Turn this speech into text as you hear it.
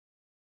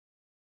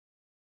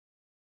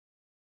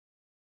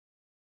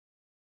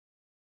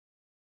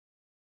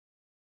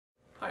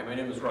Hi, my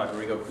name is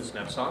Rodrigo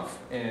Kuznetsov,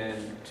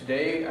 and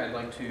today I'd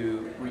like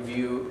to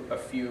review a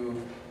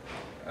few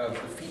of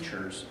the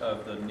features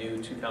of the new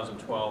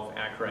 2012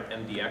 Acura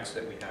MDX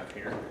that we have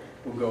here.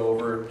 We'll go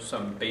over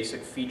some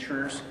basic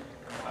features,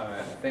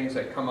 things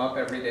that come up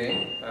every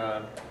day,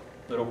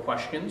 little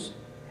questions,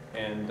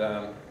 and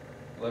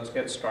let's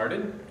get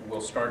started.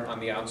 We'll start on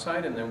the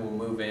outside and then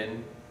we'll move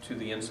in to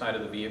the inside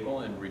of the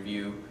vehicle and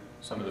review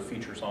some of the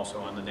features also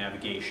on the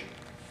navigation.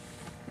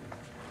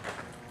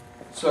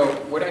 So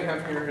what I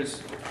have here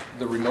is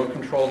the remote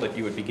control that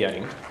you would be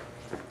getting.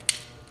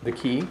 The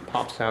key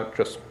pops out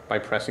just by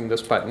pressing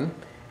this button,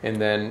 and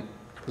then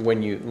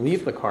when you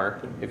leave the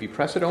car, if you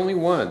press it only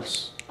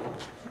once,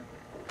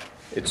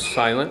 it's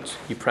silent.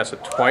 You press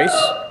it twice,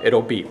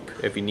 it'll beep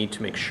if you need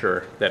to make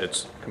sure that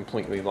it's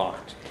completely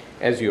locked.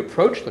 As you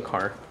approach the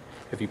car,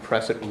 if you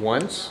press it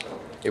once,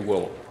 it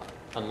will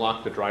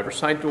unlock the driver's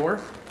side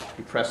door. If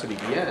you press it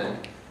again,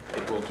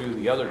 it will do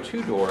the other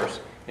two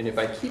doors. And if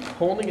I keep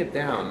holding it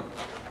down,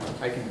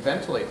 I can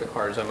ventilate the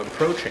car as I'm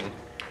approaching.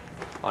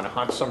 On a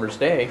hot summer's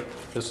day,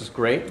 this is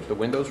great. The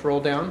windows roll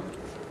down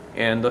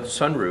and the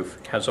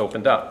sunroof has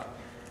opened up.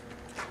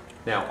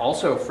 Now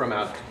also from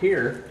out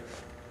here,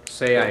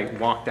 say I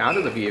walked out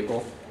of the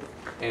vehicle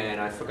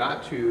and I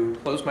forgot to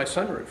close my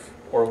sunroof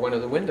or one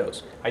of the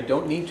windows. I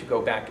don't need to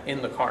go back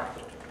in the car.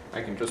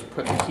 I can just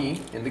put the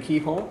key in the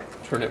keyhole,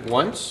 turn it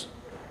once,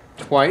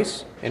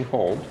 twice, and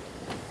hold,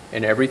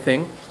 and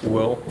everything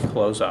will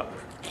close up.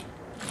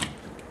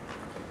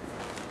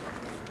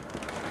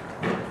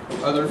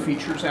 Other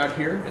features out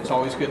here, it's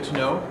always good to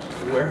know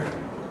where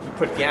you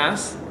put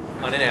gas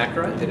on an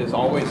Acura. It is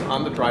always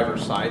on the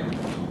driver's side,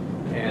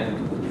 and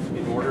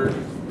in order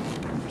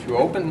to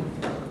open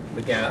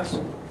the gas,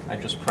 I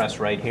just press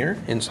right here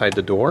inside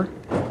the door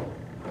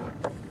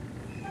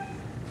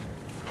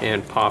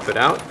and pop it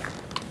out,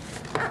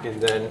 and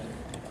then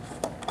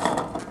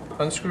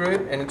unscrew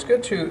it. And it's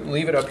good to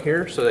leave it up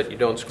here so that you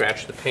don't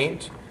scratch the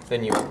paint.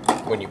 Then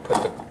when you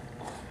put the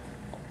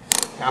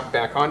cap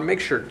back on, make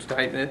sure to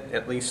tighten it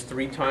at least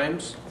 3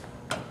 times.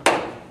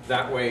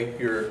 That way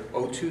your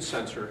O2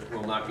 sensor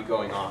will not be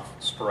going off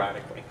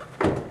sporadically.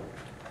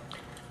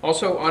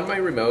 Also on my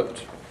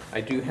remote, I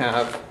do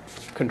have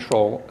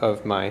control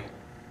of my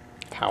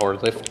power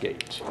lift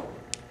gate.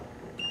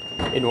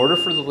 In order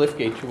for the lift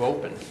gate to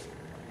open,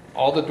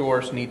 all the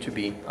doors need to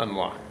be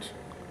unlocked.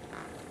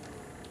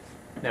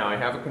 Now I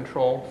have a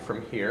control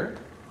from here.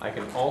 I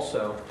can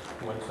also,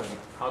 once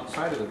I'm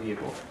outside of the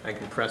vehicle, I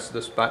can press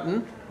this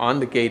button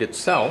on the gate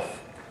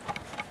itself.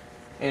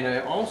 And I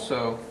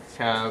also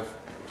have,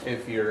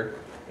 if you're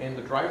in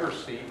the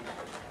driver's seat,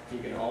 you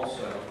can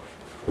also,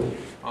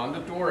 on the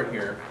door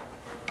here,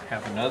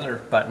 have another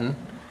button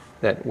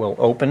that will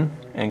open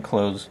and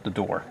close the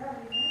door.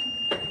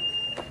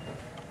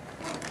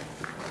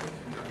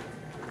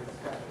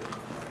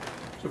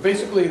 So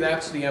basically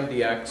that's the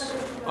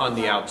MDX on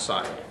the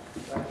outside.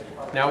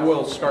 Now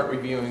we'll start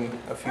reviewing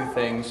a few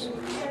things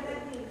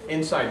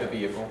inside the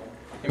vehicle.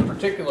 In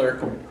particular,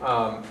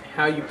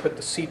 how you put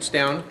the seats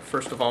down,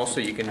 first of all,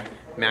 so you can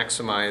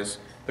maximize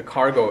the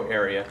cargo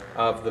area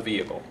of the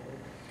vehicle.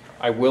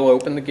 I will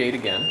open the gate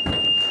again.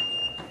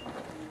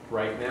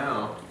 Right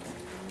now,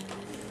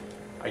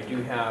 I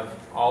do have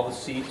all the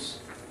seats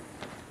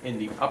in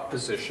the up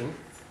position.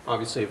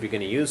 Obviously, if you're going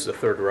to use the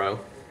third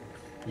row,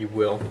 you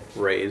will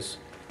raise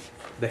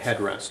the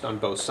headrest on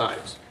both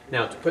sides.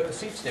 Now, to put the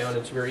seats down,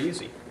 it's very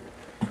easy.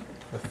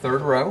 The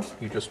third row,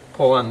 you just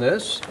pull on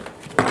this.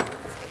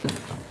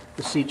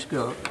 The seat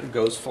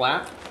goes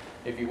flat.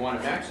 If you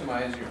want to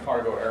maximize your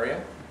cargo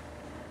area,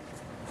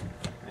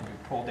 and you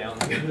pull down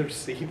the other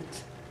seat.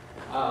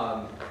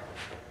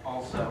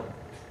 Also,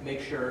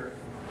 make sure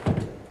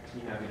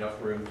you have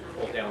enough room to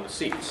pull down the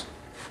seats.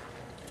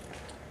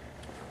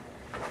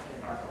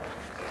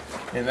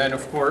 And then,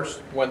 of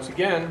course, once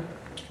again,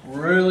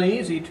 really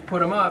easy to put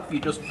them up. You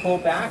just pull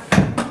back.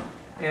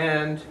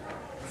 And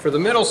for the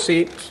middle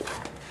seat,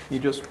 you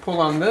just pull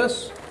on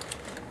this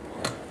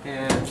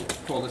and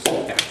pull the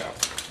seat back up.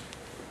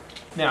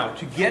 Now,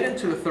 to get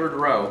into the third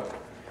row,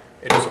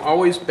 it is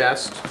always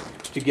best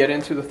to get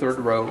into the third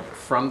row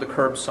from the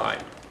curb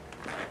side.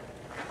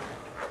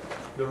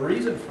 The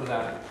reason for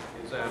that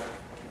is that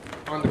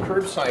on the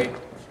curb side,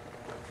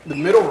 the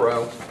middle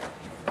row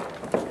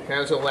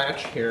has a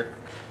latch here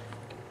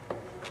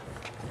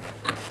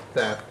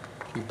that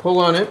you pull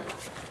on it,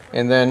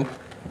 and then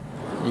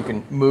you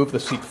can move the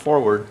seat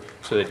forward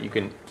so that you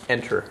can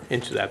enter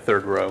into that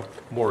third row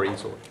more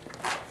easily.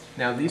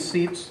 Now these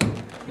seats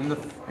in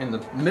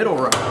the middle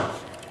row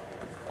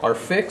are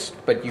fixed,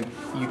 but you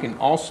can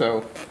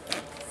also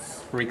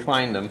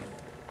recline them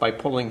by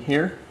pulling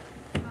here,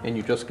 and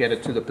you just get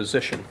it to the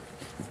position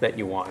that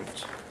you want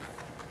it.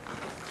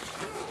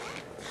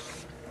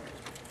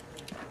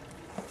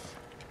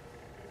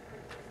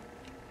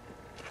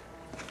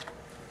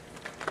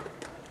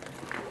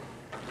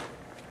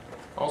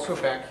 Also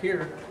back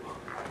here,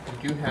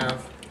 you do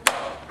have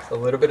a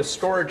little bit of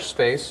storage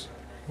space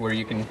where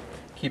you can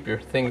keep your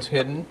things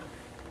hidden.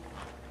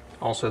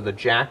 Also, the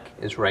jack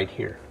is right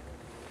here.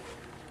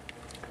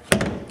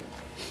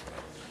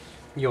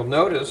 you'll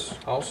notice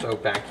also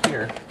back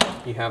here,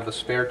 you have the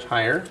spare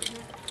tire.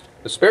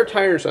 The spare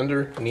tire is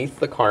underneath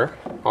the car.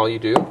 All you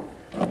do,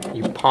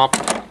 you pop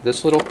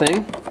this little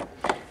thing,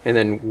 and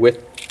then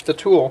with the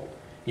tool,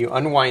 you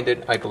unwind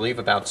it, I believe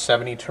about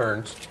 70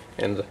 turns,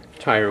 and the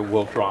tire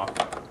will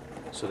drop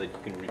so that you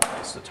can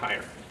replace the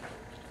tire.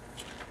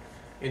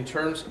 In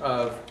terms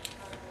of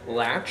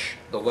latch,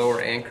 the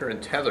lower anchor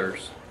and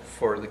tethers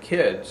for the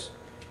kids,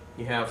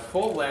 you have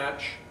full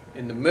latch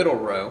in the middle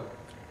row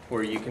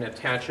where you can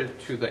attach it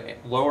to the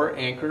lower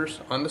anchors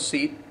on the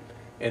seat,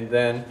 and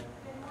then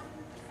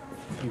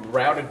you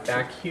route it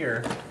back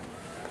here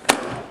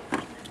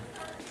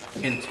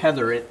and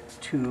tether it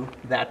to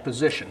that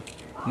position.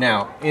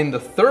 Now, in the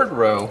third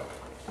row,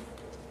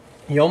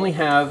 you only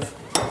have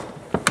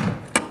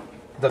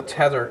the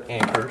tether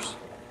anchors,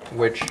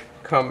 which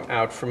come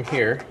out from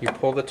here. You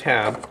pull the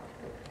tab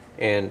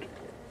and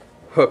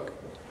hook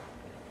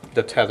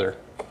the tether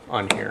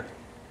on here.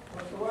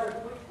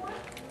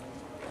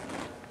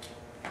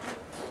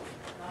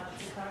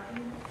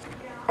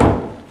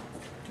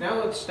 Now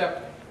let's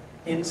step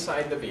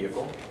inside the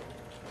vehicle.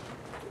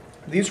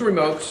 These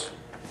remotes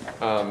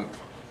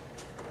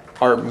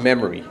are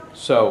memory.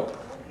 So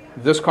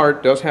this car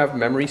does have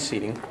memory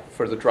seating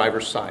for the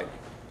driver's side.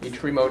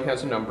 Each remote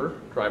has a number,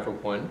 driver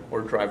 1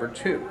 or driver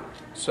 2.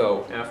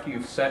 So after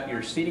you've set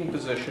your seating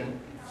position,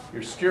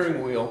 your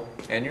steering wheel,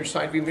 and your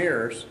side view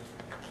mirrors,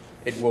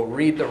 it will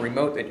read the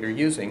remote that you're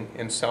using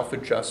and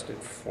self-adjust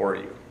it for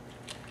you.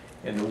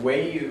 And the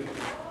way you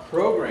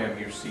program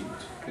your seat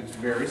is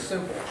very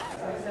simple.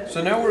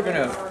 So now we're going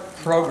to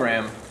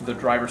program the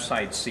driver's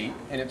side seat,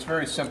 and it's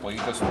very simple. You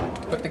just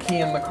put the key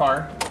in the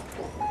car,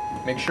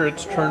 make sure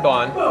it's turned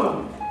on,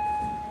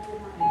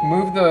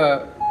 move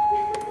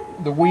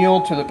the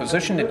wheel to the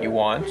position that you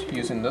want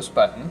using this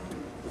button.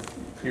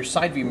 Your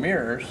side view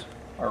mirrors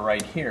are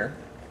right here,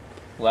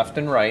 left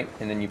and right,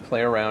 and then you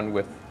play around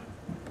with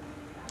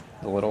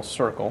the little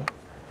circle,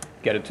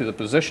 get it to the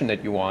position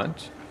that you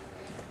want.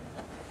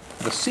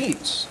 The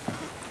seats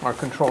are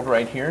controlled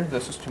right here.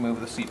 This is to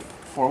move the seat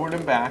forward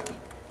and back,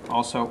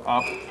 also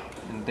up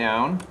and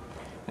down,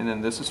 and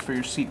then this is for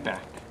your seat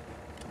back.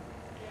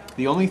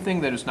 The only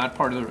thing that is not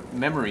part of the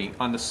memory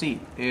on the seat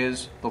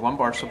is the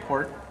lumbar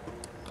support.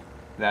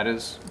 That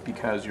is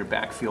because your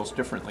back feels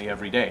differently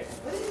every day.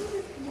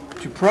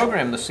 To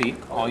program the seat,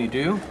 all you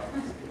do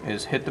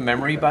is hit the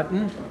memory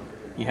button.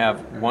 You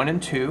have 1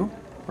 and 2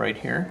 right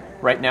here.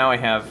 Right now I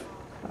have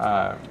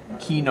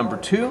key number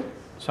 2,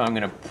 so I'm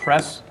going to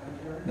press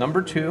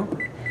number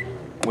 2,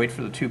 wait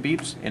for the 2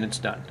 beeps, and it's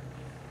done.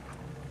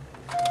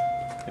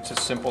 It's as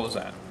simple as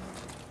that.